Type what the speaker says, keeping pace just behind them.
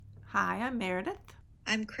Hi, I'm Meredith.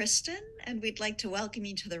 I'm Kristen, and we'd like to welcome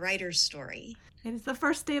you to the Writer's Story. It is the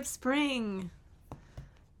first day of spring,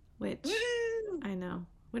 which Woo! I know,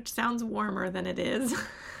 which sounds warmer than it is.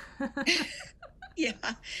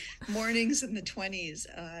 Yeah, mornings in the 20s.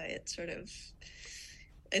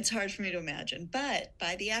 It's hard for me to imagine. But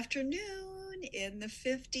by the afternoon in the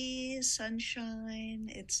 50s,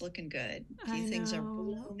 sunshine, it's looking good. A I few things are know.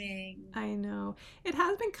 blooming. I know. It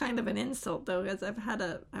has been kind of an insult though, because I've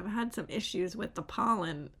had some issues with the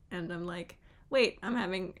pollen, and I'm like, wait,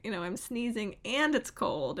 I'm sneezing and it's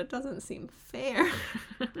cold. It doesn't seem fair.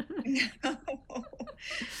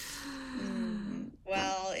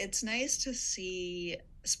 Well, it's nice to see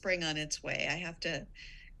spring on its way. I have to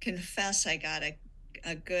confess, I got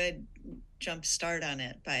a good jump start on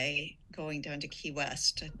it by going down to Key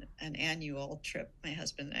West, an annual trip my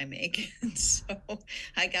husband and I make. And so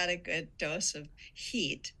I got a good dose of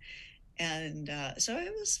heat. And so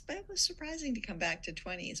it was surprising to come back to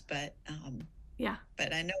 20s, Yeah,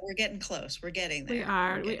 but I know we're getting close. We're getting we there. We're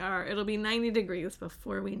are. We getting are. It'll be 90 degrees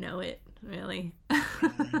before we know it, really.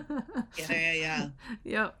 yeah.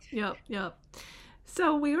 Yeah. Yep.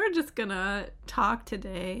 So we were just gonna talk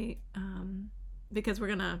today because we're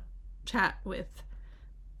gonna chat with,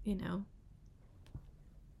 you know,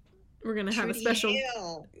 we're gonna have a Trudy special,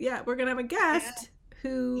 Hale. yeah, we're gonna have a Yeah. guest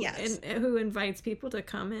Yes. who invites people to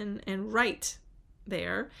come in and write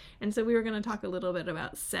there, and so we were gonna talk a little bit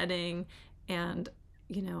about setting, and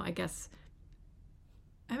I guess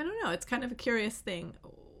I don't know. It's kind of a curious thing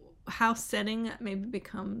how setting maybe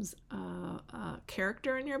becomes a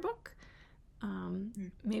character in your book.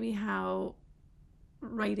 Maybe how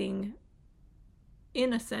writing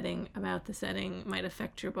in a setting about the setting might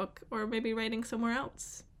affect your book, or maybe writing somewhere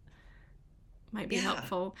else might be Yeah.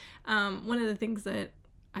 helpful. One of the things that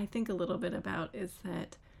I think a little bit about is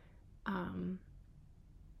that um,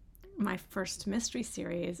 my first mystery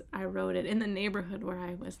series, I wrote it in the neighborhood where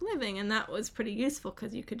I was living, and that was pretty useful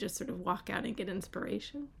because you could just sort of walk out and get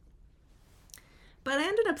inspiration. But I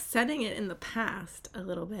ended up setting it in the past a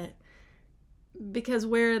little bit because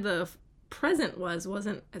where the present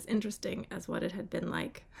wasn't as interesting as what it had been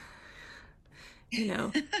like, you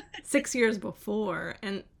know, 6 years before,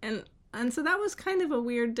 and so that was kind of a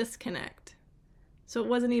weird disconnect. So it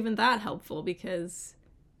wasn't even that helpful because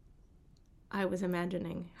I was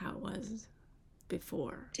imagining how it was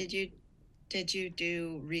before. Did you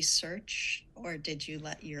do research or did you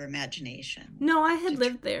let your imagination No, I had to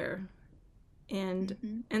lived there, and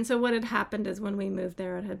mm-hmm. and so what had happened is when we moved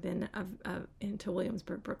there, it had been into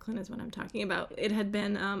Williamsburg, Brooklyn, is what I'm talking about. It had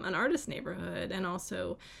been an artist neighborhood, and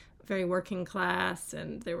also very working class,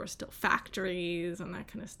 and there were still factories and that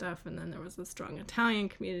kind of stuff. And then there was a strong Italian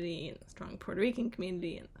community, and a strong Puerto Rican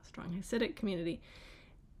community, and a strong Hasidic community,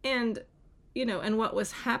 and and what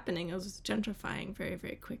was happening, it was gentrifying very,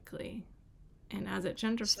 very quickly. And as it So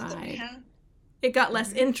let me gentrified, have it got less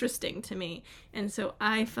mm-hmm. interesting to me. And so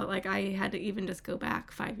I felt like I had to even just go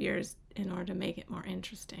back 5 years in order to make it more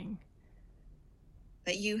interesting.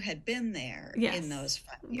 But you had been there in Yes. those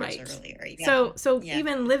 5 years Right. earlier. Yeah. So Yeah.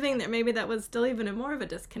 even living there, maybe that was still even more of a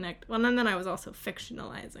disconnect. Well, and then I was also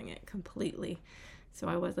fictionalizing it completely. So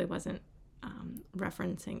I wasn't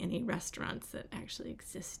referencing any restaurants that actually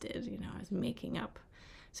existed. I was making up.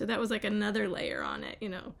 So that was like another layer on it,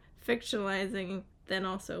 fictionalizing, then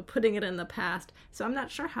also putting it in the past. So I'm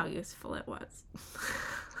not sure how useful it was.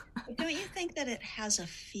 Don't you think that it has a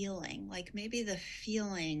feeling, like maybe the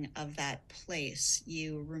feeling of that place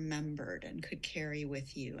you remembered and could carry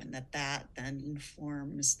with you, and that then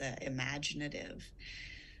informs the imaginative,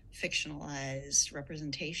 fictionalized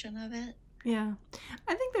representation of it? Yeah.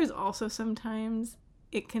 I think there's also sometimes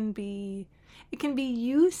it can be it can be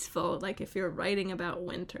useful, like if you're writing about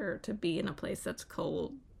winter, to be in a place that's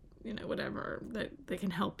cold, whatever, that they can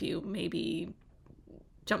help you maybe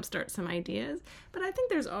jumpstart some ideas. But I think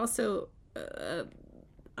there's also a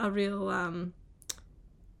real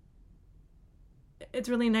it's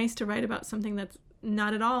really nice to write about something that's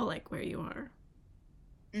not at all like where you are.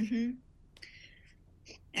 Mm-hmm.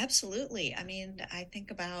 Absolutely. I mean, I think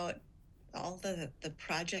about all the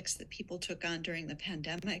projects that people took on during the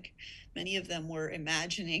pandemic. Many of them were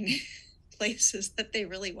imagining places that they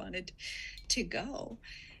really wanted to go.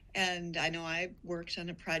 And I know I worked on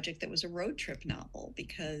a project that was a road trip novel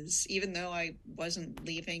because even though I wasn't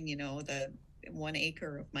leaving, the 1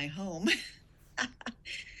 acre of my home.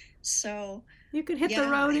 So, You could hit the yeah,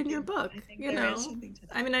 road I in your think book, I think there is something to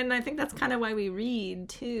I that. mean, and I think that's kind of why we read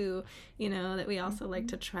too, that we also like Mhm.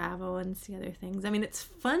 to travel and see other things. I mean, it's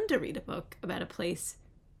fun to read a book about a place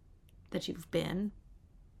that you've been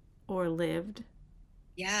or lived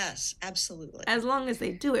Yes, absolutely. as long as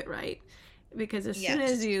they do it right. Because as soon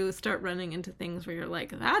as Yes. you start running into things where you're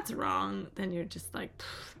like, that's wrong, then you're just like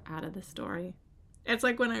out of the story. It's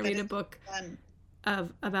like when I But read a it's book fun.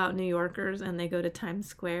 of about New Yorkers and they go to Times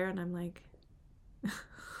Square and I'm like,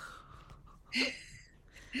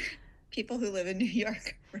 People who live in New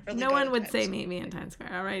York rarely no go to one would say Times meet me in Times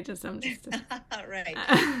Square. All right, just I'm just Square. Right.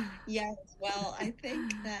 Yes. Well, I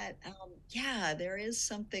think that, yeah, there is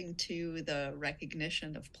something to the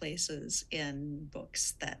recognition of places in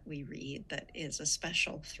books that we read that is a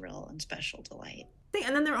special thrill and special delight.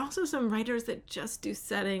 and then there are also some writers that just do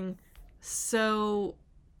setting so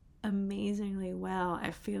amazingly well.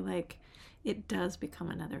 I feel like it does become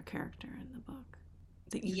another character in the book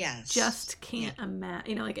that you Yes. just Yeah. can't imagine.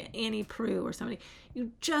 You know, like Annie Proulx or somebody.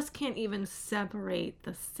 You just can't even separate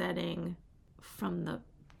the setting from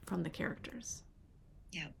the characters.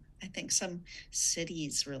 Yeah. I think some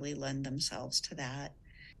cities really lend themselves to that.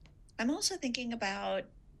 I'm also thinking about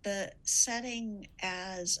the setting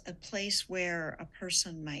as a place where a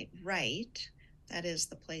person might write. That is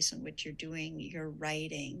the place in which you're doing your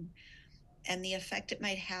writing, and the effect it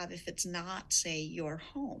might have if it's not, say, your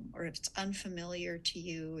home, or if it's unfamiliar to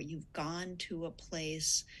you, or you've gone to a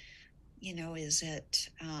place, is it,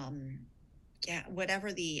 yeah,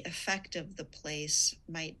 whatever the effect of the place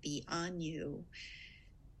might be on you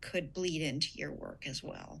could bleed into your work as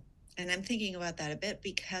well. And I'm thinking about that a bit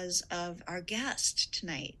because of our guest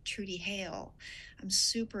tonight, Trudy Hale. I'm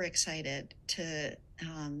super excited to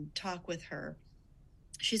talk with her.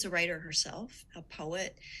 She's a writer herself, a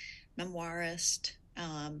poet, memoirist,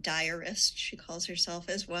 diarist, she calls herself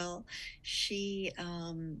as well. She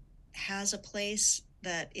has a place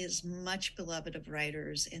that is much beloved of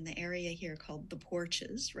writers in the area here called The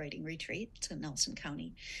Porches Writing Retreat. It's in Nelson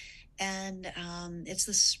County. And it's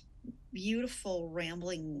this beautiful,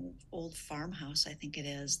 rambling old farmhouse, I think it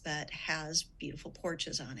is, that has beautiful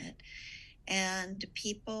porches on it. And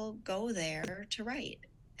people go there to write.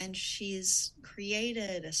 And she's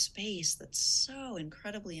created a space that's so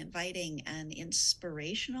incredibly inviting and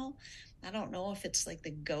inspirational. I don't know if it's like the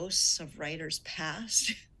ghosts of writers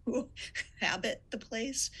past who habit the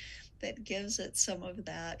place that gives it some of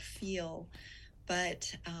that feel.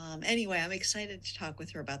 But anyway, I'm excited to talk with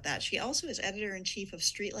her about that. She also is editor in chief of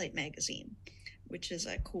Streetlight Magazine, which is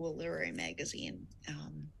a cool literary magazine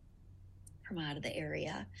from out of the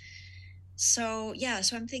area. So, yeah,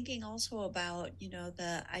 so I'm thinking also about,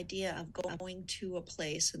 the idea of going to a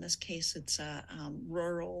place. In this case, it's a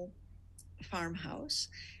rural farmhouse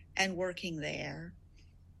and working there,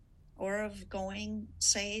 or of going,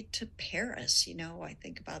 say, to Paris. I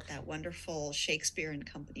think about that wonderful Shakespeare and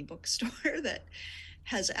Company bookstore that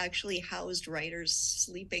has actually housed writers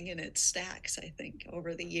sleeping in its stacks, I think,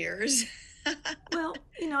 over the years. Well,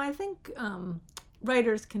 I think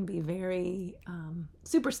writers can be very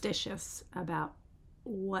superstitious about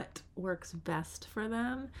what works best for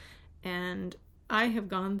them, and I have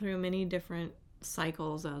gone through many different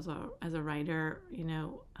cycles as a writer.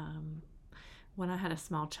 When I had a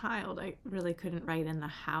small child, I really couldn't write in the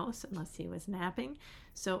house unless he was napping,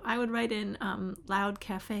 so I would write in loud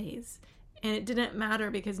cafes. And it didn't matter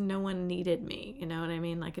because no one needed me. You know what I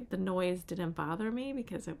mean? Like the noise didn't bother me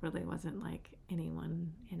because it really wasn't like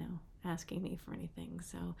anyone, asking me for anything.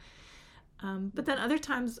 So, but then other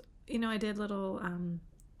times, I did little.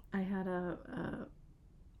 I had a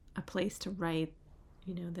place to write.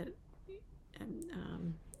 That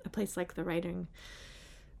a place like the writing,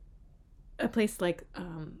 a place like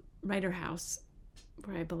Writer House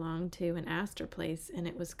where I belonged to, an Astor Place, and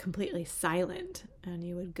it was completely silent. And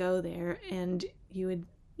you would go there, and you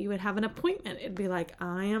would have an appointment. It'd be like,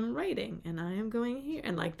 I am writing, and I am going here,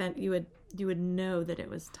 and like that you would know that it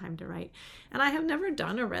was time to write. And I have never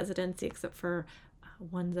done a residency except for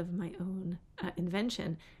ones of my own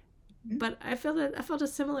invention. But I felt a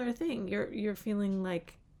similar thing. You're feeling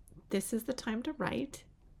like this is the time to write,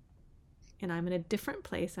 and I'm in a different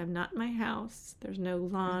place. I'm not in my house. There's no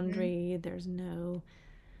Mm-hmm. laundry. There's no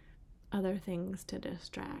other things to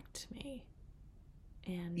distract me.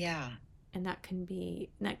 And Yeah. and that can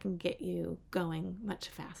get you going much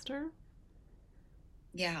faster,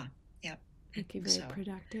 Yeah. Yeah. I make you think very so.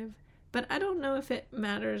 productive. But I don't know if it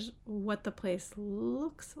matters what the place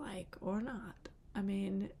looks like or not. I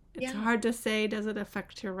mean, it's Yeah. hard to say, does it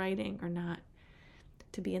affect your writing or not,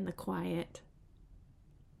 to be in the quiet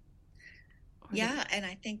or to Yeah. And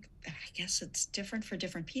I guess it's different for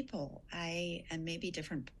different people. And maybe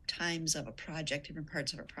different times of a project, different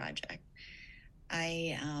parts of a project.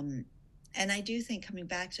 I, and I do think, coming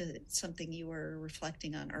back to something you were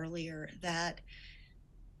reflecting on earlier, that,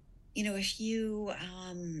 if you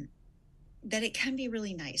that it can be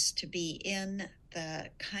really nice to be in the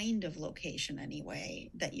kind of location anyway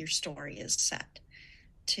that your story is set,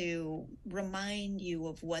 to remind you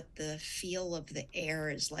of what the feel of the air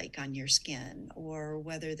is like on your skin, or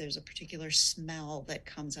whether there's a particular smell that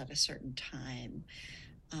comes at a certain time,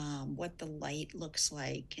 what the light looks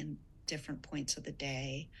like in different points of the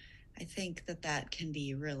day. I think that that can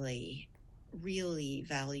be really, really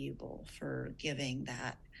valuable for giving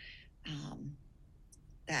that um,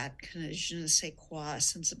 that kind of je ne sais quoi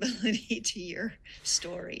sensibility to your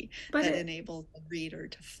story But that it, enables the reader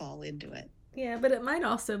to fall into it. yeah, but it might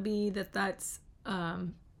also be that that's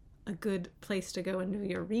a good place to go and do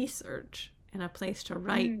your research, and a place to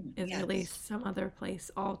write is really Yes. some other place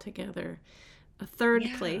altogether. A third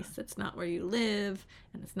Yeah. place that's not where you live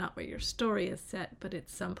and it's not where your story is set, but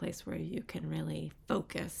it's someplace where you can really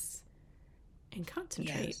focus and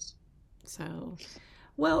concentrate. Yes. So,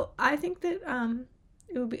 well, I think that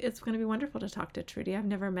it's going to be wonderful to talk to Trudy. I've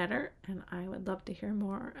never met her, and I would love to hear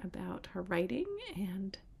more about her writing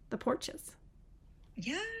and the porches.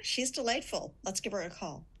 Yeah, she's delightful. Let's give her a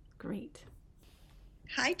call. Great.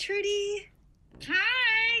 Hi, Trudy.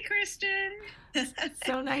 Hi, Kristen.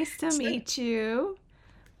 So nice to meet you.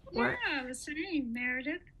 We're, Yeah, the same,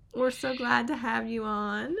 Meredith. we're so glad to have you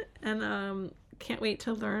on, and can't wait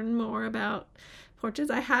to learn more about porches.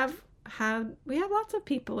 We have lots of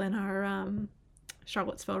people in our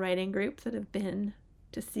Charlottesville writing group that have been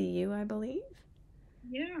to see you, I believe.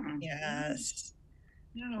 Yeah. Yes.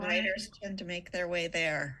 No, Writers tend to make their way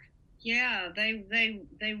there. yeah,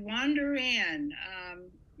 they wander in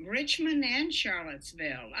Richmond and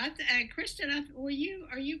Charlottesville. Kristen, are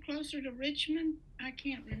you closer to Richmond? I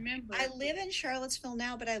can't remember. I live in Charlottesville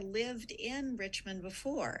now, but I lived in Richmond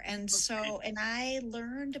before. And and I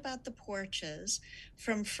learned about the porches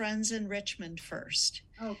from friends in Richmond first.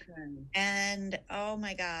 Okay. And oh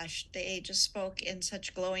my gosh, they just spoke in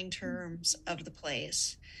such glowing terms of the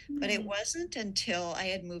place. But it wasn't until I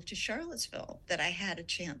had moved to Charlottesville that I had a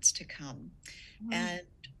chance to come. And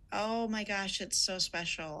oh my gosh, it's so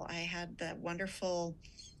special. I had that wonderful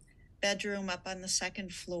bedroom up on the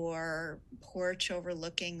second floor, porch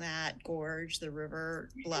overlooking that gorge, the river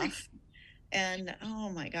bluff. And oh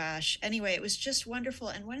my gosh. Anyway, it was just wonderful.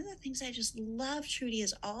 And one of the things I just love, Trudy,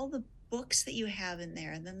 is all the books that you have in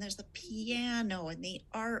there. And then there's the piano and the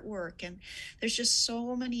artwork. And there's just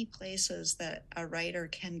so many places that a writer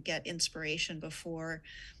can get inspiration before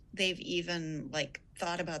they've even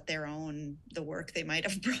thought about the work they might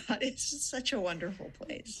have brought. It's just such a wonderful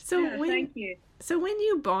place. So thank you. So when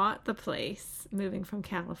you bought the place, moving from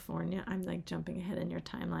California, I'm jumping ahead in your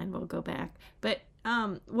timeline. We'll go back. But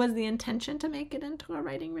was the intention to make it into a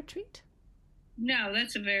writing retreat? No,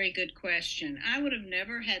 that's a very good question. I would have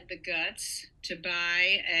never had the guts to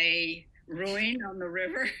buy a ruin on the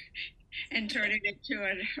river and turn it into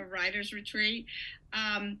a writer's retreat.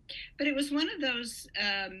 But it was one of those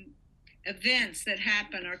events that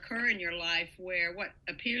occur in your life where what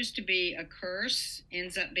appears to be a curse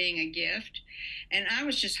ends up being a gift. And I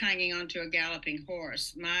was just hanging on to a galloping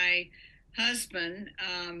horse. My husband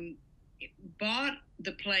bought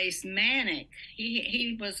the place manic.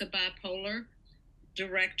 He was a bipolar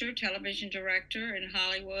director, television director in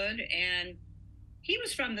Hollywood, and he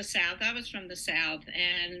was from the South. I was from the South,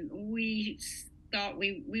 and we thought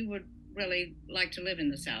we would really like to live in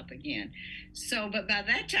the South again. So, but by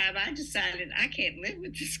that time, I decided I can't live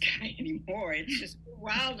with this guy anymore. It's just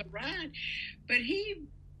wild to ride. But he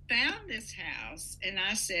found this house, and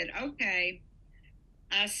I said, okay.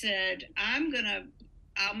 I said,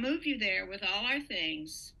 I'll move you there with all our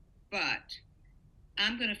things, but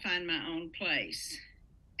I'm going to find my own place.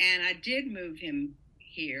 And I did move him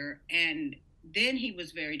here, and then he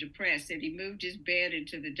was very depressed, and he moved his bed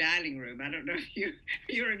into the dining room. I don't know if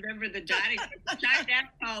you remember the dining room, which I now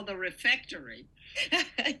call the refectory.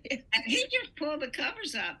 And he just pulled the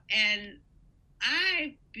covers up, and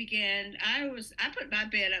I put my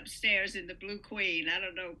bed upstairs in the Blue Queen. I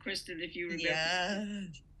don't know, Kristen, if you remember. Yeah.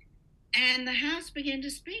 And the house began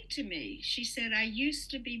to speak to me. She said, I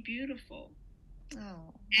used to be beautiful.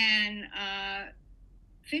 Oh. And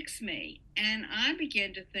fix me. And I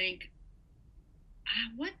began to think,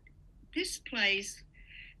 what this place,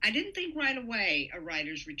 I didn't think right away a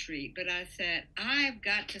writer's retreat, but I said, I've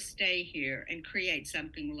got to stay here and create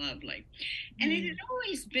something lovely. And it had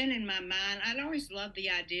always been in my mind. I'd always loved the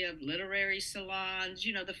idea of literary salons,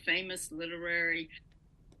 the famous literary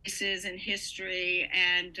places in history.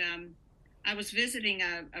 And I was visiting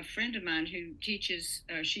a friend of mine who teaches,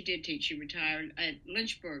 she did teach, she retired at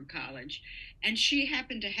Lynchburg College. And she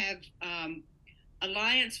happened to have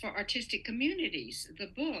Alliance for Artistic Communities, the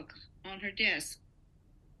book, on her desk.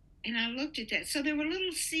 And I looked at that. So there were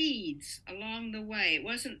little seeds along the way. It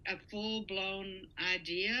wasn't a full blown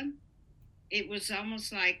idea. It was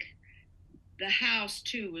almost like the house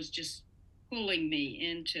too was just pulling me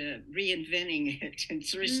into reinventing it and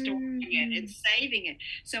restoring it and saving it.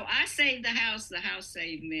 So I saved the house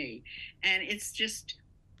saved me. And it's just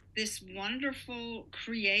this wonderful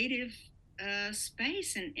creative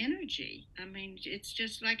space and energy. I mean, it's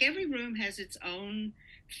just like every room has its own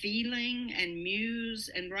feeling and muse,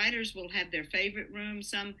 and writers will have their favorite room.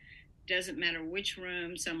 Some doesn't matter which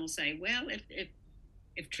room. Some will say, well,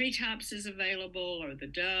 if treetops is available or the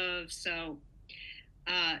dove. So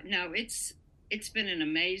no, it's been an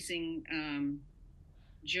amazing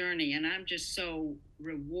journey, and I'm just so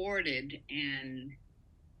rewarded and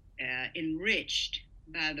enriched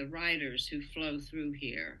by the writers who flow through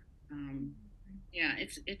here. Yeah,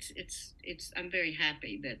 it's. I'm very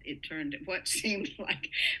happy that it turned what seemed like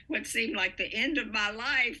the end of my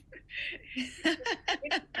life,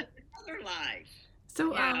 another life.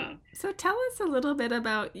 So, Yeah. so tell us a little bit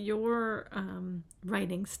about your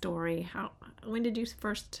writing story. When did you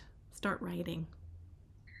first start writing?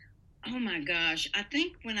 Oh my gosh! I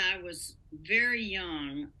think when I was very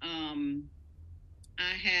young,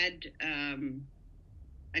 I had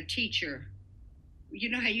a teacher. You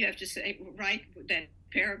know how you have to say write that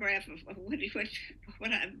paragraph of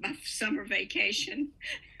my summer vacation.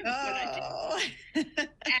 Oh.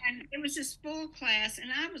 And it was this full class, and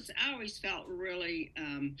I always felt really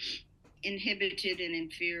inhibited and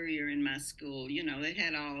inferior in my school. You know, they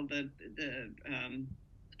had all the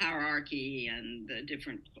hierarchy and the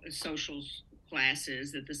different social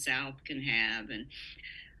classes that the South can have, and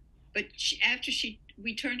but after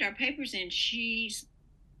we turned our papers in, she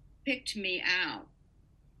picked me out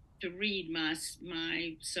to read my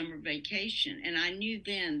summer vacation, and I knew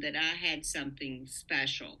then that I had something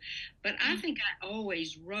special. But I think I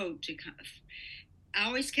always wrote to I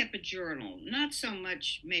always kept a journal, not so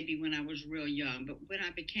much maybe when I was real young, but when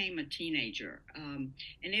I became a teenager. And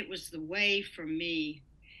it was the way for me,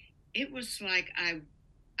 it was like I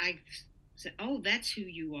said, oh, that's who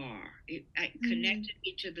you are. It connected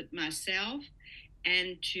me to myself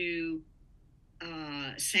and to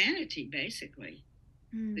sanity, basically,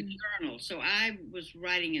 the journal. So I was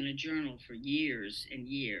writing in a journal for years and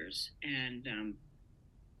years,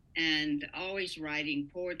 and always writing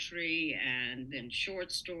poetry and then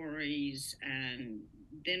short stories. And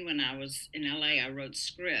then when I was in LA, I wrote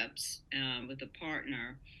scripts with a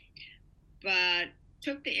partner. But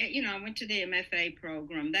I went to the MFA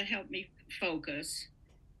program that helped me focus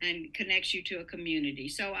and connects you to a community.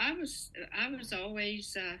 So I was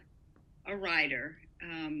always a writer,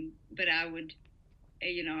 but I would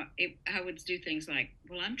do things like,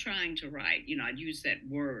 well, I'm trying to write. I'd use that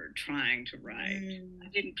word, trying to write. I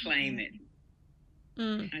didn't claim it.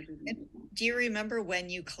 I didn't. Do you remember when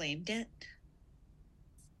you claimed it?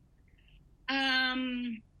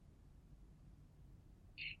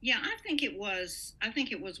 Yeah, I think it was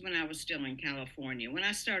when I was still in California, when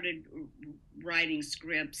I started writing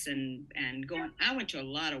scripts and going. I went to a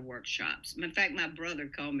lot of workshops. In fact, my brother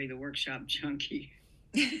called me the workshop junkie.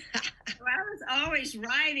 So I was always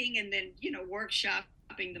writing and then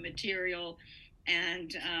workshopping the material,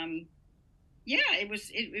 and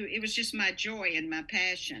it was just my joy and my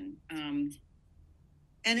passion. And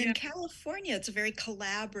in California, it's a very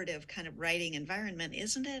collaborative kind of writing environment,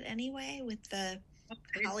 isn't it? Anyway, with the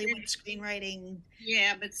Hollywood screenwriting.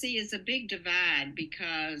 Yeah, but see, it's a big divide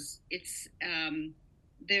because it's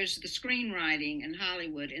there's the screenwriting in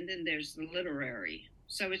Hollywood, and then there's the literary.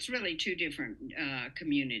 So it's really two different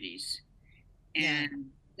communities,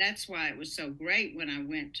 and that's why it was so great when I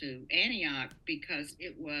went to Antioch, because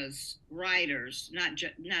it was writers, not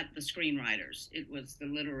the screenwriters. It was the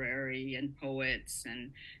literary and poets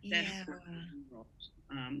and that.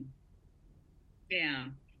 Yeah.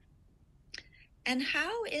 And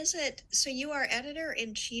how is it? So you are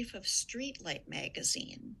editor-in-chief of Streetlight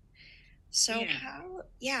magazine. So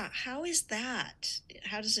how is that?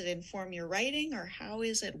 How does it inform your writing, or how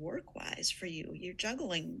is it work-wise for you? You're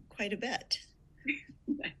juggling quite a bit.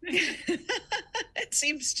 It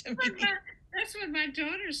seems to me. That's what my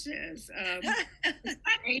daughter says. It's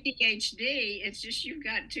not ADHD. It's just you've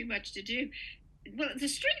got too much to do. Well, the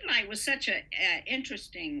Streetlight was such a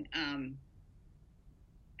interesting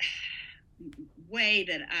way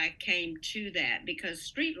that I came to that, because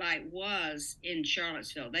Streetlight was in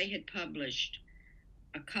Charlottesville. They had published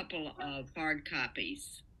a couple of hard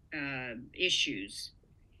copies issues,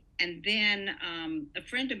 and then a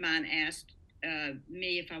friend of mine asked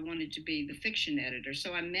me if I wanted to be the fiction editor.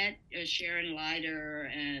 So I met Sharon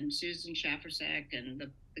Leiter and Susan Schaffersack and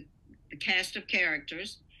the cast of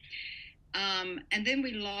characters, And then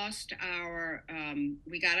we lost our,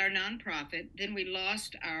 we got our nonprofit. Then we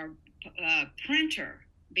lost our printer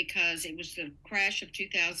because it was the crash of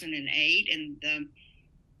 2008, and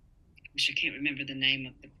I can't remember the name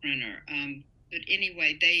of the printer. But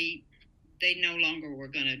anyway, they no longer were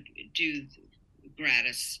going to do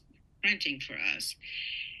gratis printing for us.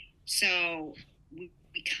 So we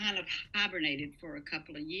kind of hibernated for a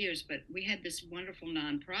couple of years, but we had this wonderful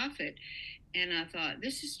nonprofit, and I thought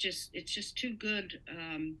it's just too good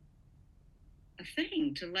a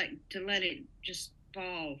thing to let it just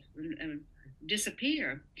fall and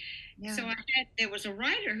disappear. Yeah. So there was a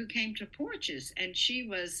writer who came to Porches, and she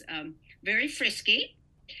was very frisky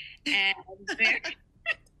and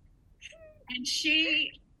and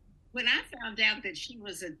she, when I found out that she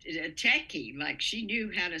was a techie, like she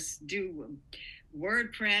knew how to do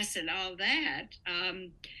WordPress and all that,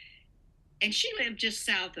 and she lived just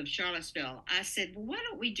south of Charlottesville, I said, well, why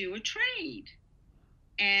don't we do a trade?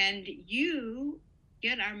 And you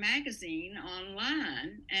get our magazine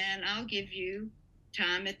online, and I'll give you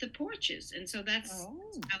time at the Porches. And so that's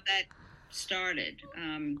how that started.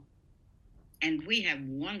 And we have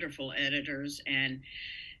wonderful editors, and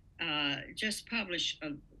just publish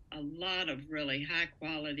a lot of really high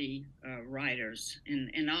quality writers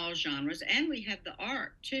in all genres. And we have the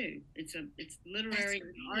art too. It's literary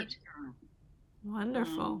art.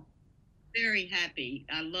 Wonderful. Very happy.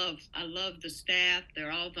 I love the staff.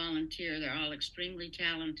 They're all volunteer. They're all extremely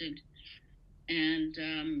talented.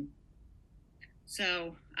 And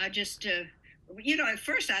so I just, at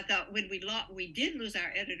first I thought when we did lose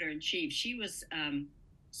our editor-in-chief, she was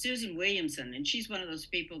Susan Williamson, and she's one of those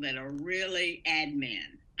people that are really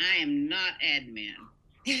admin. I am not admin.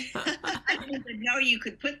 I didn't even know you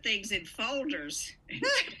could put things in folders.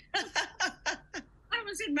 I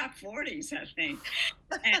was in my 40s, I think.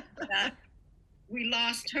 And we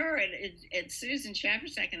lost her, and Susan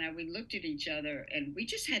Chapersack and I, we looked at each other, and we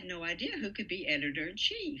just had no idea who could be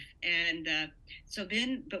editor-in-chief. And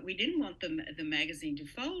but we didn't want the magazine to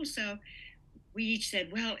fold, so we each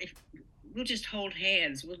said, well, if we'll just hold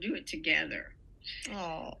hands, we'll do it together.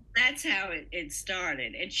 Oh, that's how it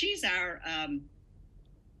started. And she's our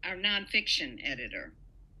nonfiction editor.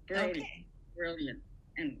 Brilliant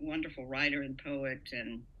and wonderful writer and poet.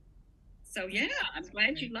 And so, yeah, I'm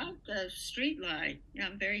glad you loved the Streetlight. Yeah,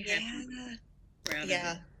 I'm very happy. Proud of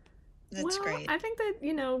it. That's great. I think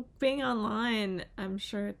that, being online, I'm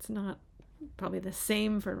sure it's not probably the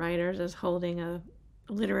same for writers as holding a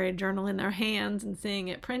literary journal in their hands and seeing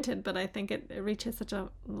it printed, but I think it reaches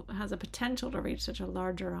has a potential to reach such a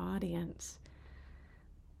larger audience.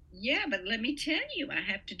 Yeah, but let me tell you, I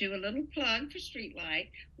have to do a little plug for Streetlight.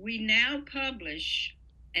 We now publish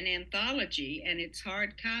an anthology, and it's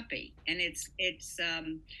hard copy, and it's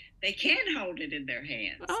they can hold it in their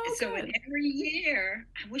hands. Oh, so good. Every year,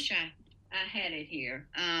 I wish I had it here.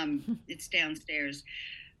 It's downstairs.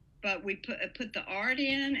 But we put the art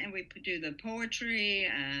in, and we do the poetry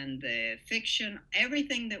and the fiction.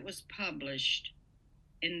 Everything that was published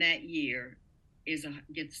in that year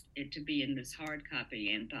gets it to be in this hard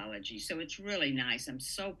copy anthology. So it's really nice. I'm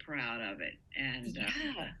so proud of it. And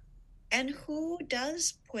and who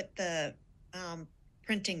does put the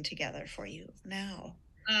printing together for you now?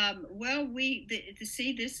 Well,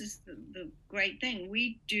 see, this is the great thing.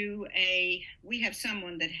 We have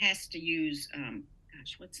someone that has to use.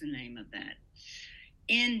 What's the name of that?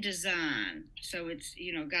 InDesign. So it's,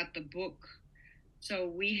 got the book.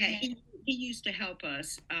 So he used to help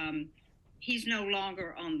us. He's no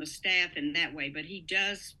longer on the staff in that way, but he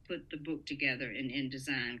does put the book together in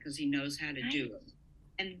InDesign because he knows how to do it.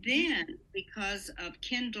 And then because of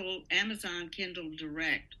Amazon Kindle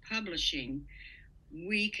Direct publishing,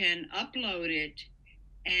 we can upload it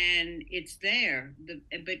and it's there. But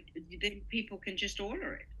then people can just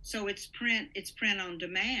order it. So it's print on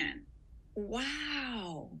demand.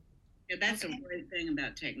 Wow. Yeah, that's a great thing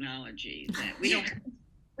about technology, that we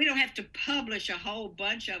don't have to publish a whole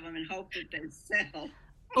bunch of them and hope that they sell.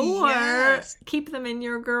 Or keep them in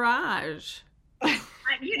your garage.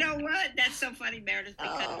 You know what? That's so funny, Meredith,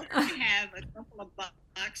 because I have a couple of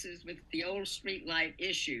boxes with the old Streetlight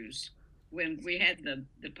issues when we had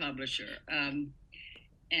the publisher.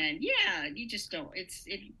 And yeah, you just don't. It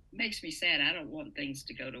makes me sad. I don't want things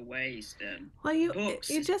to go to waste. Well, you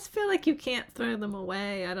just feel like you can't throw them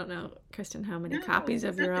away. I don't know, Kristen, how many copies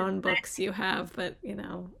of your own books you have, but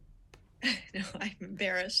No, I'm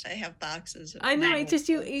embarrassed. I have boxes. I know.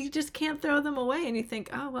 You just can't throw them away, and you think,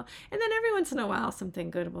 oh well. And then every once in a while,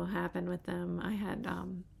 something good will happen with them. I had,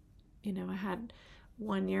 I had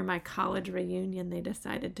one year my college reunion. They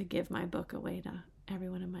decided to give my book away to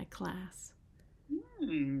everyone in my class.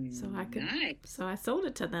 Nice. So I sold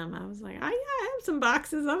it to them. I was like, oh yeah, I have some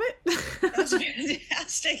boxes of it. That's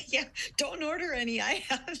fantastic. Yeah, don't order any. I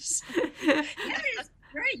have some. Yeah, it's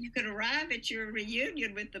great. You could arrive at your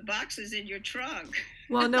reunion with the boxes in your trunk.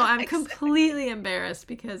 Well, no, I'm completely embarrassed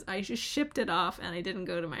because I just shipped it off and I didn't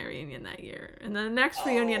go to my reunion that year. And then the next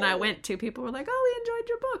reunion I went to, people were like, oh, we enjoyed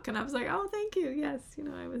your book. And I was like, oh, thank you. Yes.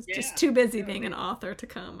 I was just too busy being an author to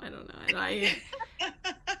come. I don't know. And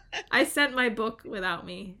I sent my book without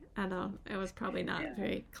me. I know it was probably not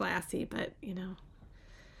very classy, but No,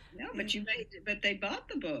 but but they bought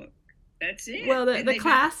the book. That's it. Well, the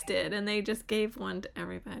class did, and they just gave one to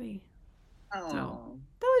everybody. Oh. So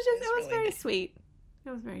it was very sweet. It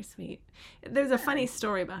was very sweet. There's a funny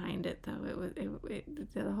story behind it, though.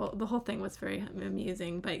 The whole thing was very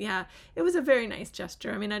amusing. But yeah, it was a very nice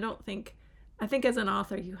gesture. I mean, I think as an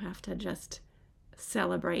author, you have to just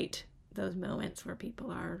celebrate those moments where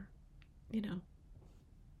people are, they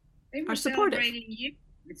were are supportive. Celebrating you.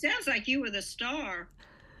 It sounds like you were the star.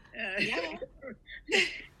 Yeah.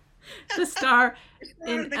 The star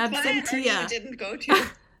in the absentia. You didn't go to.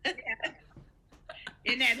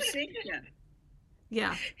 In absentia.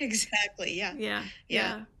 Yeah. Exactly. Yeah.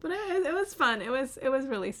 Yeah. But it was fun. It was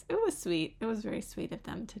sweet. It was very sweet of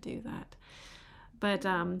them to do that. But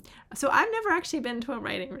so I've never actually been to a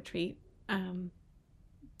writing retreat,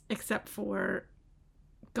 except for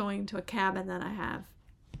going to a cabin that I have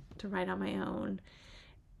to write on my own.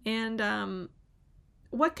 And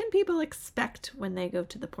what can people expect when they go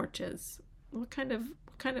to the porches? What kind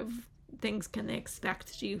of things can they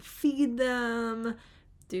expect? Do you feed them?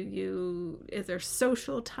 Is there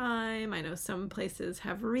social time? I know some places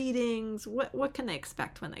have readings. What can they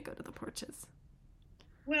expect when they go to the porches?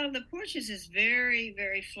 Well, the porches is very,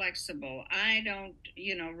 very flexible. I don't,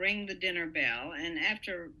 ring the dinner bell. And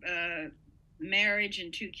after marriage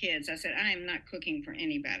and 2 kids, I said, I am not cooking for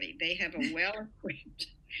anybody. They have a well-equipped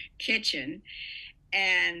kitchen,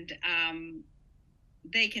 and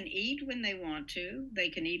they can eat when they want to. They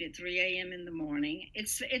can eat at 3 a.m. in the morning.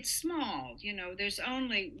 It's small, there's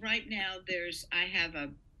only, right now, I have a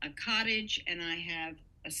cottage, and I have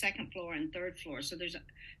a 2nd floor and 3rd floor. So there's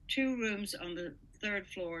 2 rooms on the 3rd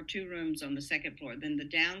floor, 2 rooms on the 2nd floor. Then the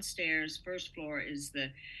downstairs 1st floor is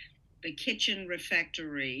the kitchen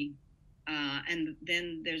refectory, and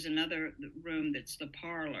then there's another room that's the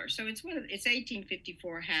parlor. So it's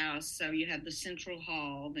 1854 house. So you have the central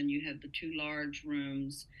hall, then you have the 2 large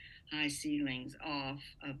rooms, high ceilings off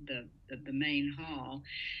of the main hall.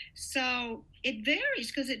 So it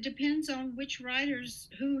varies because it depends on which writers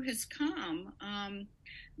who has come.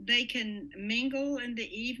 They can mingle in the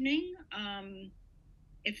evening.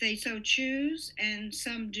 If they so choose, and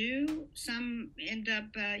some do. Some end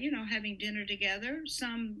up, having dinner together.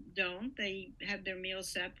 Some don't. They have their meals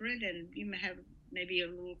separate, and you have maybe a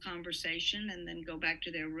little conversation and then go back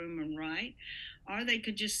to their room and write. Or they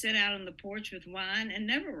could just sit out on the porch with wine and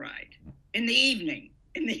never write in the evening.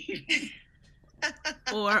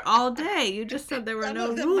 Or all day. You just said there were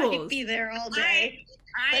no rules. Might be there all day,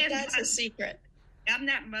 but that's a secret. I'm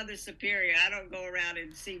not Mother Superior. I don't go around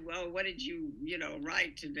and see, well, what did you,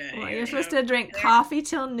 write today? Well, you're supposed to drink coffee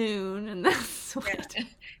till noon, and that's what...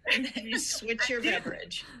 And then you switch your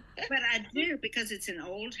beverage. But I do, because it's an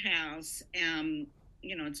old house.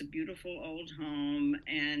 It's a beautiful old home.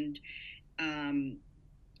 And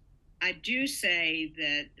I do say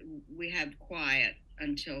that we have quiet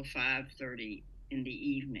until 5:30 in the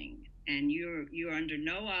evening. And you're under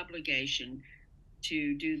no obligation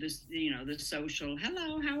to do this, the social,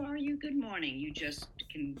 hello, how are you, good morning. You just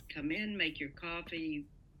can come in, make your coffee.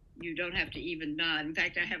 You don't have to even nod. In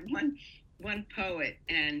fact, I have one poet,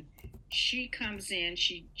 and she comes in,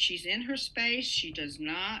 she's in her space. She does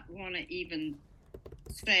not want to even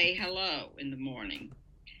say hello in the morning.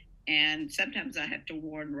 And sometimes I have to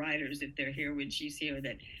warn writers if they're here when she's here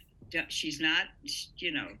that she's not,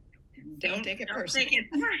 don't take it personal.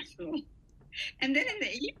 And then in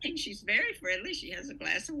the evening, she's very friendly. She has a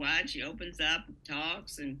glass of wine. She opens up,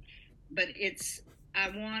 talks, but I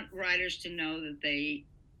want writers to know that they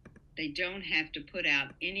don't have to put out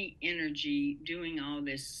any energy doing all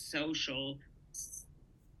this social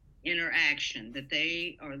interaction, that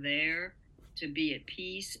they are there to be at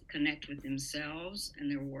peace, connect with themselves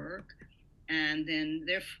and their work. And then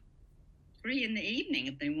they're free in the evening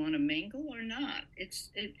if they want to mingle or not.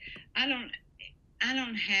 I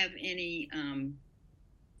don't have any,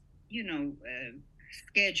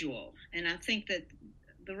 schedule. And I think that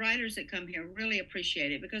the writers that come here really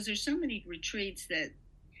appreciate it, because there's so many retreats that,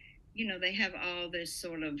 they have all this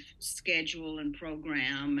sort of schedule and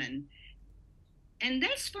program, and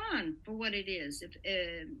that's fun for what it is.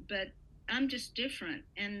 But I'm just different.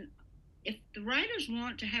 And if the writers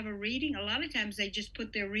want to have a reading, a lot of times they just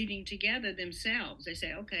put their reading together themselves. They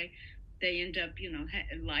say, okay, they end up,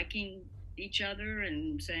 liking each other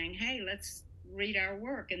and saying, hey, let's read our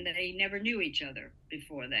work. And they never knew each other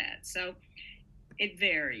before that. So it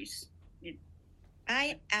varies.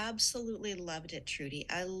 I absolutely loved it, Trudy.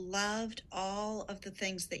 I loved all of the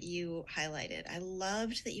things that you highlighted. I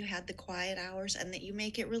loved that you had the quiet hours and that you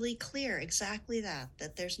make it really clear exactly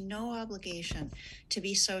that there's no obligation to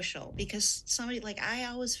be social, because somebody, like, I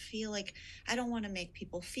always feel like I don't want to make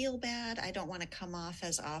people feel bad. I don't want to come off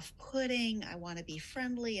as off-putting. I want to be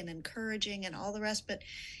friendly and encouraging and all the rest, but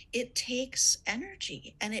it takes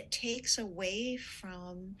energy and it takes away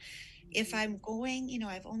from, if I'm going,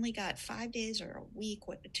 I've only got 5 days or a week,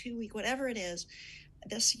 2 week, whatever it is,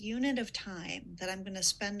 this unit of time that I'm going to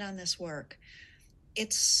spend on this work,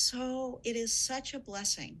 it is such a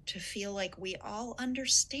blessing to feel like we all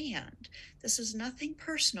understand this is nothing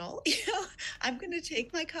personal. I'm going to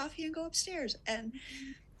take my coffee and go upstairs. And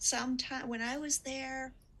sometime when I was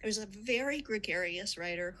there was a very gregarious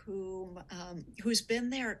writer who's been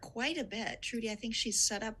there quite a bit. Trudy, I think she's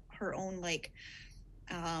set up her own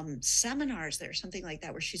seminars there, something like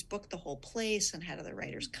that, where she's booked the whole place and had other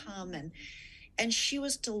writers come, and she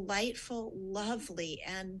was delightful, lovely,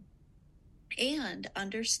 and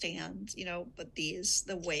understands, but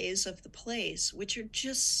the ways of the place, which are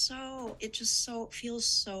it feels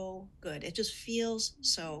so good. It just feels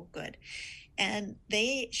so good. And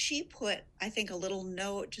she put, I think, a little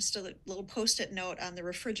note, just a little post-it note on the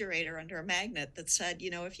refrigerator under a magnet that said,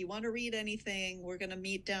 if you want to read anything, we're going to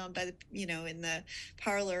meet down by in the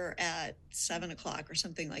parlor at 7 o'clock or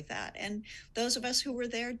something like that. And those of us who were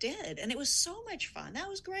there did. And it was so much fun. That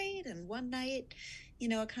was great. And one night,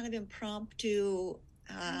 a kind of impromptu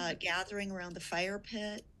gathering around the fire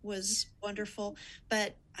pit was wonderful.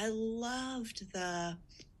 But I loved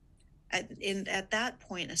at that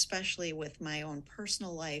point, especially with my own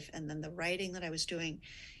personal life and then the writing that I was doing,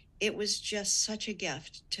 it was just such a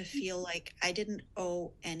gift to feel like I didn't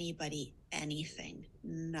owe anybody anything,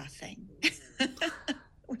 nothing. It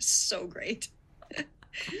was so great.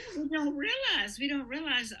 We don't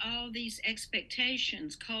realize all these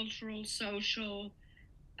expectations, cultural, social,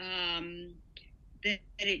 that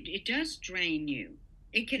it does drain you.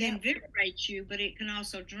 It can invigorate you, but it can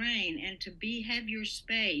also drain. And to have your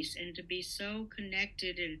space and to be so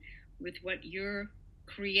connected with what you're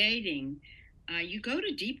creating, you go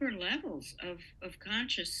to deeper levels of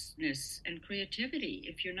consciousness and creativity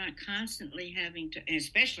if you're not constantly having to, and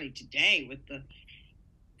especially today with the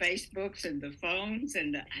Facebooks and the phones,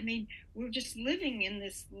 and we're just living in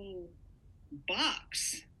this little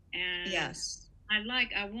box. And yes,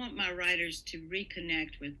 I want my writers to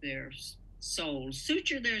reconnect with their souls,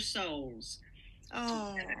 suture their souls.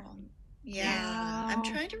 Oh, yeah. Wow. I'm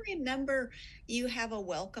trying to remember, you have a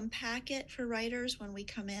welcome packet for writers when we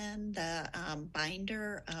come in, the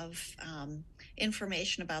binder of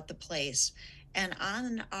information about the place. And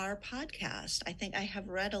on our podcast, I think I have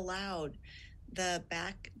read aloud the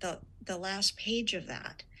last page of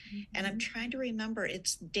that. Mm-hmm. And I'm trying to remember,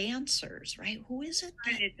 it's dancers, right? Who is it?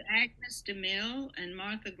 It's Agnes DeMille and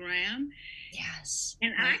Martha Graham. Yes.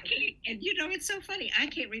 And I can't, and it's so funny. I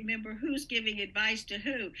can't remember who's giving advice to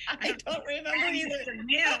who. I don't remember either.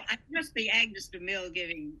 I must be Agnes DeMille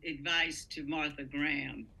giving advice to Martha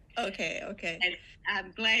Graham. Okay. And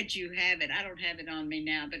I'm glad you have it. I don't have it on me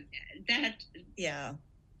now, but that. Yeah.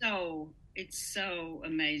 So it's so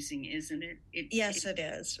amazing, isn't it? Yes, it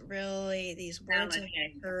is. Really, these words of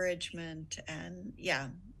encouragement, and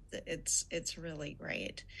it's really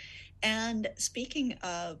great. And speaking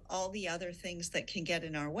of all the other things that can get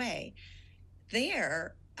in our way,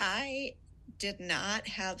 I did not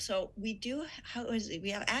have, so we do,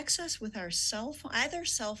 we have access with our cell phone, either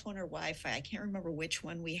cell phone or Wi-Fi. I can't remember which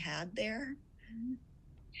one we had there.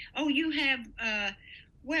 Oh, you have,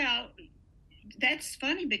 well, that's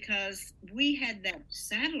funny because we had that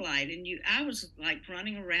satellite and I was like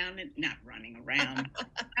not running around.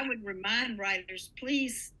 I would remind writers,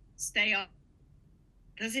 please stay off,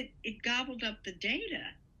 because it gobbled up the data.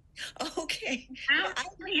 Okay. I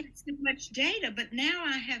only had so much data, but now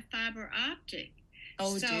I have fiber optic.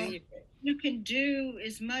 Oh, so do you can do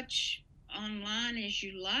as much online as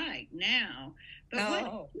you like now.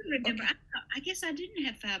 But remember, okay. I guess I didn't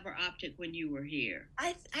have fiber optic when you were here.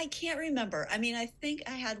 I can't remember. I think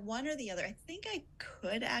I had one or the other. I think I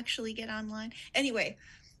could actually get online. Anyway,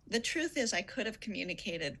 the truth is I could have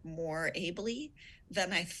communicated more ably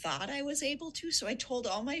than I thought I was able to. So I told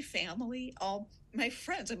all my family, all my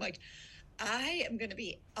friends, I'm like, I am going to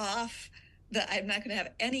be off. I'm not going to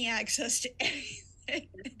have any access to anything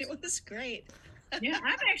It was great. Yeah,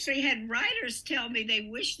 I've actually had writers tell me they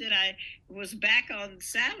wish that I was back on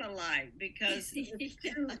satellite because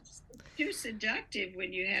it's too seductive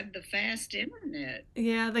when you have the fast internet.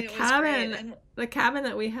 Yeah, the cabin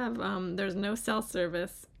that we have, there's no cell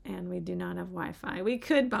service and we do not have Wi-Fi. We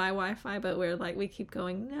could buy Wi-Fi, but we keep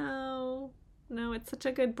going, no, it's such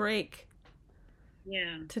a good break.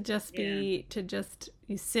 Yeah.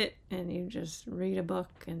 You sit and you just read a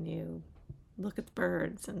book and you look at the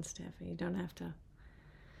birds and stuff. And you don't have to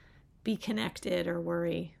be connected or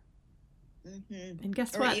worry. Mm-hmm. And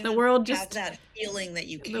guess what? The world just have that feeling that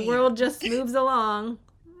you can. The world just moves along.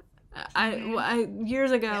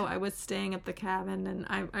 Years ago, I was staying at the cabin, and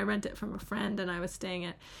I rent it from a friend, and I was staying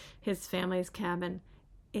at his family's cabin,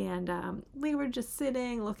 and we were just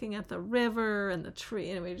sitting, looking at the river and the tree,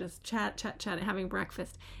 and we just chatting, having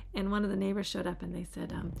breakfast. And one of the neighbors showed up, and they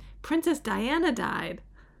said, Princess Diana died.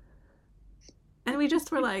 And we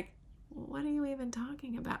just were like, what are you even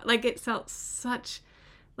talking about? Like, it felt such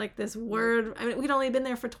like this word. I mean, we'd only been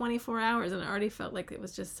there for 24 hours, and it already felt like it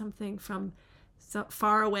was just something from so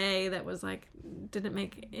far away that was like, didn't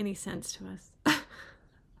make any sense to us.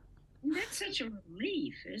 That's such a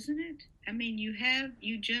relief, isn't it? I mean, you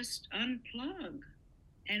just unplug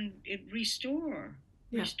and it restore.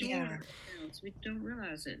 Yeah. We don't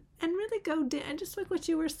realize it. And really go and just like what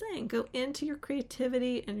you were saying, go into your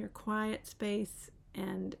creativity and your quiet space,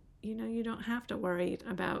 and you don't have to worry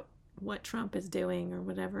about what Trump is doing or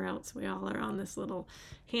whatever else. We all are on this little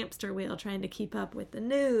hamster wheel trying to keep up with the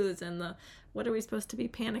news and what are we supposed to be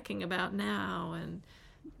panicking about now, and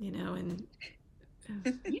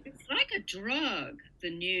it's like a drug, the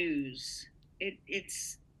news.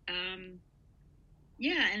 It's and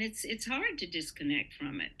it's hard to disconnect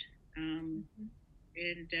from it.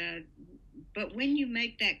 But when you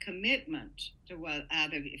make that commitment to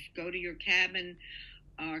either go to your cabin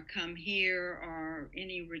or come here or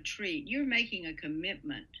any retreat, you're making a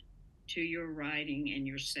commitment to your writing and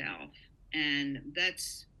yourself. And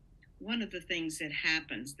that's one of the things that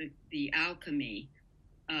happens, the alchemy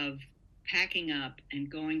of packing up and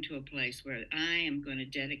going to a place where I am going to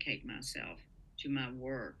dedicate myself to my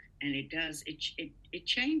work. And it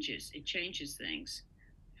changes things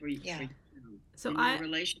for you. Yeah. So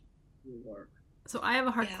relationship to your work. So I have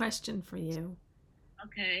a hard question for you.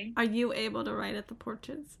 Okay. Are you able to write at the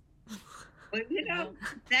porches? Well,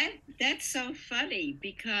 that's so funny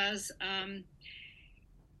because I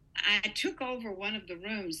took over one of the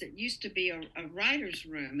rooms that used to be a writer's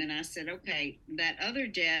room, and I said, okay, that other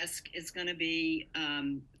desk is going to be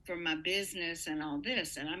for my business and all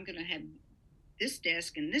this, and I'm going to have this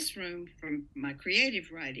desk in this room for my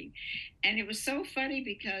creative writing. And it was so funny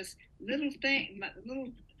because little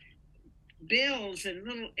bills and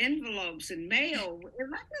little envelopes and mail, like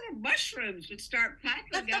little mushrooms, would start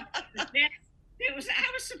piling up the desk. I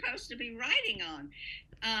was supposed to be writing on,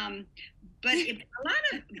 but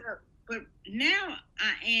but now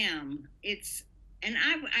I am. And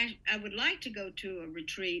I would like to go to a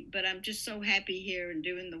retreat, but I'm just so happy here and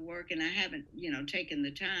doing the work, and I haven't taken the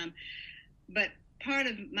time. But part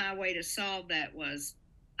of my way to solve that was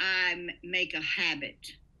I make a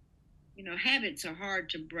habit. Habits are hard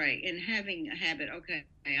to break, and having a habit, okay,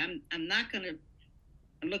 I'm not going to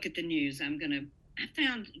look at the news. I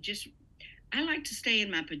like to stay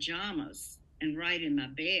in my pajamas and write in my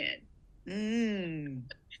bed. Nice.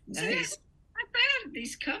 So I found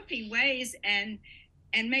these comfy ways and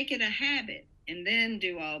make it a habit, and then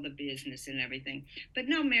do all the business and everything. But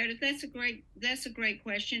no, Meredith, that's a great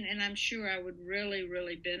question, and I'm sure I would really,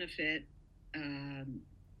 really benefit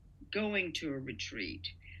going to a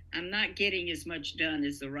retreat. I'm not getting as much done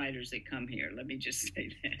as the writers that come here. Let me just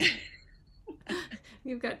say that.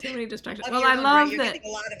 You've got too many distractions. Well, I love that. You're getting a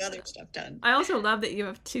lot of other stuff done. I also love that you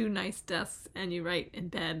have 2 nice desks and you write in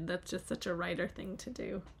bed. That's just such a writer thing to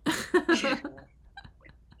do.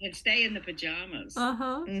 And stay in the pajamas.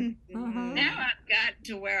 Mm-hmm. Now I've got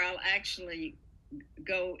to where I'll actually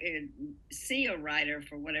go and see a writer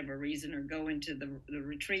for whatever reason, or go into the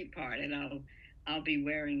retreat part, and I'll be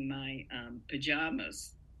wearing my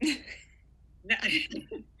pajamas. No,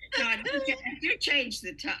 I do change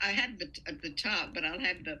the top. I have the top, but I'll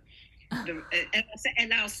have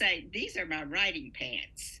and I'll say, these are my writing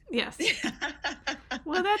pants. Yes.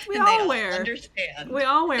 Well, we all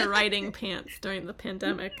wear writing pants during the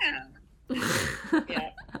pandemic. Yeah.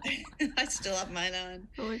 I still have mine on.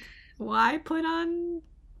 Like, why put on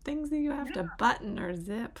things that you have to button or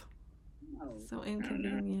zip? So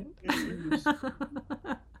inconvenient.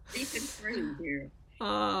 Deep and free here.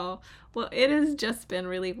 Oh, well, it has just been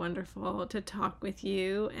really wonderful to talk with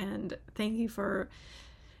you, and thank you for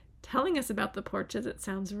telling us about the porches. It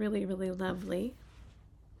sounds really, really lovely.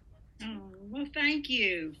 Oh, well, thank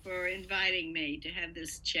you for inviting me to have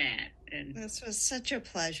this chat. And This was such a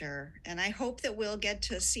pleasure. And I hope that we'll get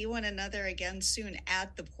to see one another again soon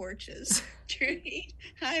at the porches. Trudy,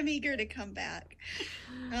 I'm eager to come back.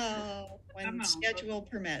 Oh, when schedule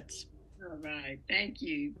permits. All right. Thank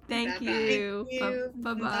you. Thank Bye-bye. you. Thank you.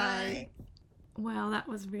 Bye-bye. Bye. Well, that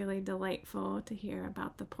was really delightful to hear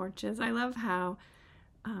about the porches. I love how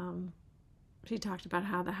she talked about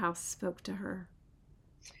how the house spoke to her.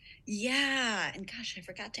 Yeah, and gosh, I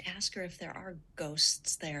forgot to ask her if there are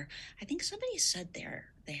ghosts there. I think somebody said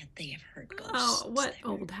they have heard ghosts. Oh, what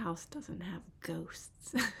there. old house doesn't have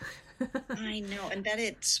ghosts? I know, and that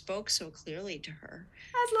it spoke so clearly to her.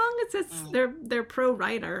 As long as it's they're pro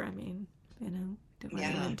writer. I mean, don't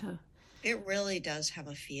get into. It really does have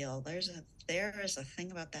a feel. There is a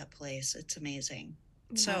thing about that place. It's amazing.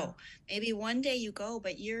 Yeah. So maybe one day you go,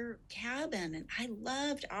 but your cabin, and I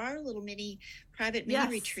loved our little private mini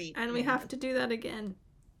retreat. And we have to do that again.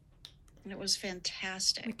 And it was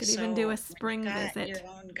fantastic. We could even do a spring visit. Your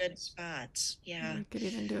own good spots. Yeah. We could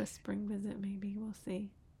even do a spring visit, maybe. We'll see.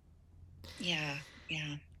 Yeah.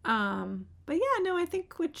 But yeah, no, I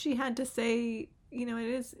think what she had to say,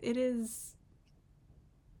 it is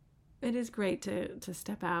great to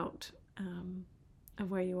step out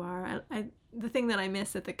of where you are. The thing that I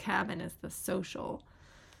miss at the cabin is the social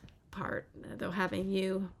part, though having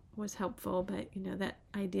you was helpful, but that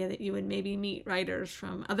idea that you would maybe meet writers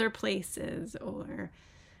from other places, or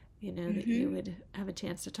that you would have a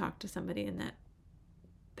chance to talk to somebody and that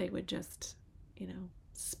they would just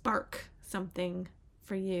spark something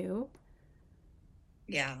for you.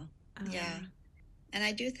 Yeah. And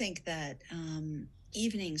I do think that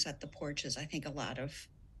evenings at the porches, I think a lot of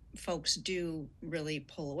folks do really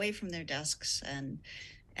pull away from their desks and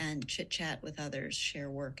chit chat with others, share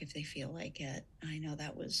work if they feel like it. I know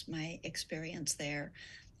that was my experience there.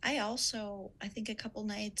 I think a couple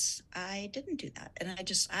nights I didn't do that, and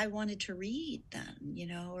I wanted to read then,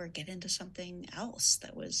 or get into something else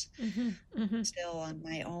that was still on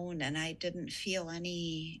my own, and I didn't feel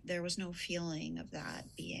there was no feeling of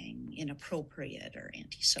that being inappropriate or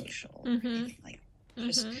antisocial or anything like that.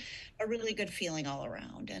 Just a really good feeling all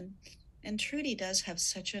around. And Trudy does have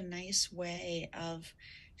such a nice way of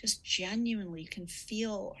just genuinely, you can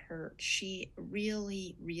feel her. She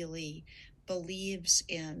really, really believes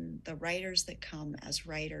in the writers that come as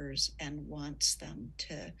writers and wants them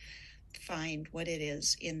to find what it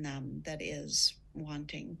is in them that is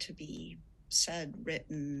wanting to be said,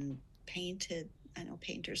 written, painted. I know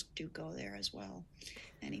painters do go there as well.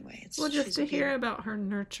 Anyway, just to hear about her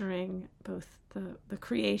nurturing both the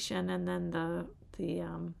creation and then the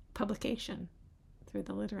publication through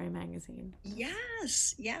the literary magazine.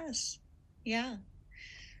 Yes. Yeah. Really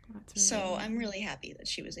so amazing. I'm really happy that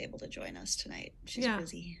she was able to join us tonight. She's a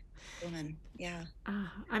busy woman. Yeah.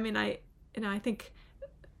 I think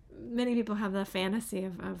many people have the fantasy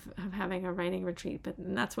of having a writing retreat,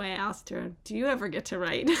 and that's why I asked her, do you ever get to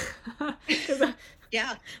write?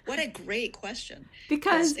 Yeah, what a great question.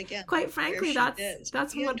 Because again, quite frankly,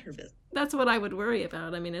 that's what I would worry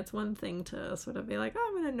about. I mean, it's one thing to sort of be like, oh,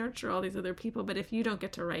 I'm going to nurture all these other people, but if you don't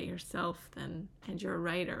get to write yourself, and you're a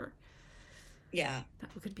writer, that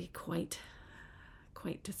could be quite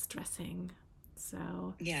distressing.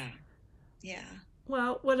 So yeah.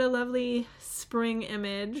 Well, what a lovely spring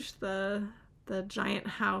image, the giant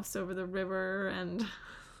house over the river and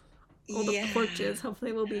all the porches.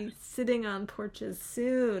 Hopefully we'll be sitting on porches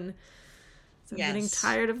soon. So I'm getting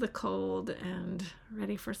tired of the cold and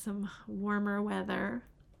ready for some warmer weather.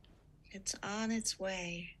 It's on its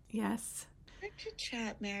way. Yes. Good to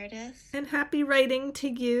chat, Meredith. And happy writing to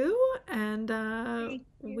you. And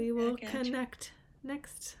we will connect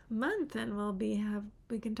next month, and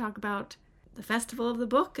we can talk about the Festival of the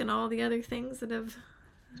Book and all the other things that have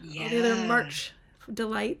all the other March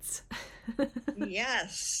delights.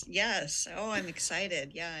 Yes. Oh, I'm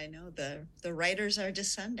excited. Yeah, I know the writers are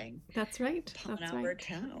descending. That's right. Upon our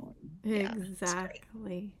town.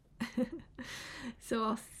 Exactly. So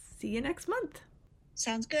I'll see you next month.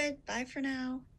 Sounds good. Bye for now.